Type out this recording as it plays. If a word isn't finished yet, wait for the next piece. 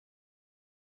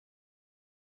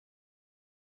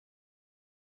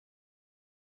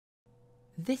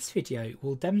This video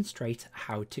will demonstrate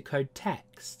how to code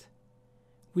text.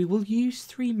 We will use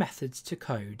three methods to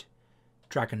code: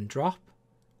 drag and drop,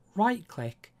 right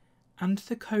click, and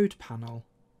the code panel.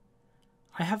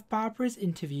 I have Barbara's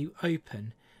interview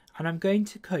open and I'm going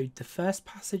to code the first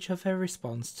passage of her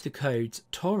response to codes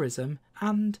tourism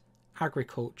and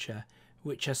agriculture,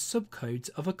 which are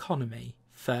subcodes of economy.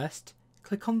 First,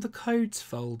 click on the codes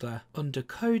folder under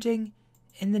coding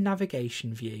in the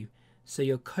navigation view so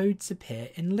your codes appear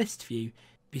in list view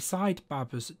beside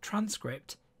Barbara's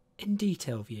transcript in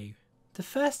detail view. The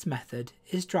first method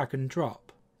is drag and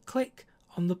drop. Click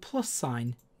on the plus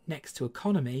sign next to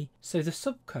economy so the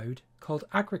subcode called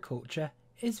agriculture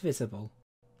is visible.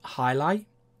 Highlight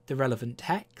the relevant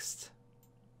text.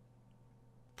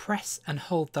 Press and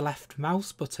hold the left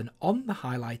mouse button on the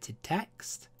highlighted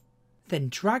text. Then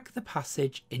drag the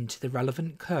passage into the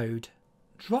relevant code.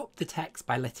 Drop the text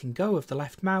by letting go of the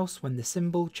left mouse when the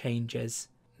symbol changes.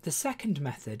 The second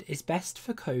method is best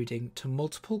for coding to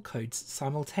multiple codes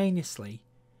simultaneously.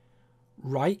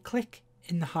 Right-click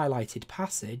in the highlighted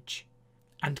passage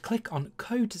and click on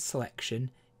Code Selection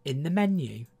in the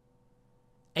menu.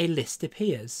 A list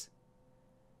appears.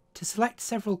 To select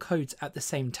several codes at the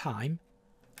same time,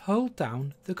 hold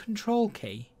down the Control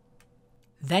key.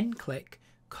 Then click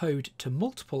Code to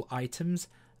Multiple Items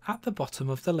at the bottom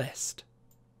of the list.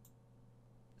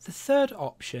 The third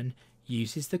option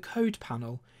uses the code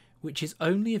panel, which is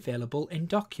only available in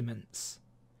documents.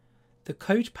 The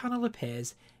code panel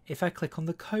appears if I click on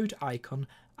the code icon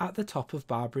at the top of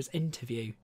Barbara's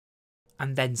interview,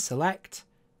 and then select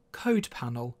Code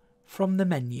Panel from the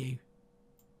menu.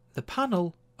 The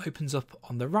panel opens up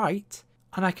on the right,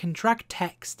 and I can drag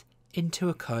text into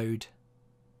a code.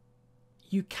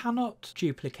 You cannot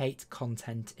duplicate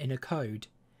content in a code.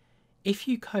 If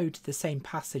you code the same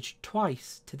passage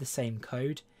twice to the same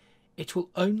code, it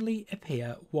will only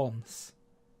appear once.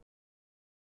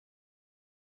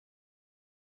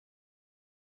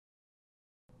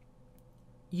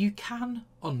 You can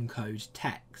uncode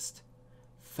text.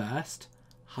 First,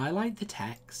 highlight the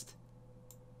text,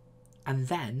 and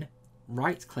then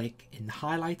right-click in the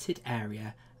highlighted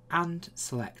area and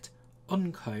select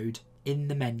Uncode in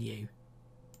the menu.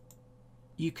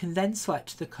 You can then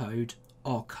select the code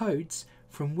or codes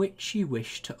from which you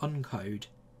wish to uncode.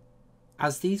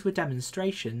 As these were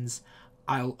demonstrations,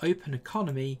 I'll open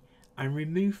Economy and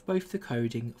remove both the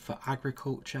coding for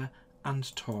agriculture and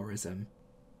tourism.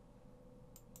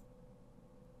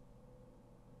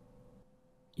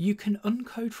 You can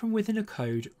uncode from within a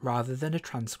code rather than a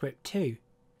transcript too.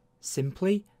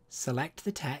 Simply select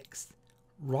the text,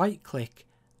 right-click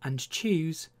and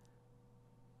choose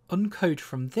Uncode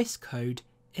from this code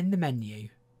in the menu.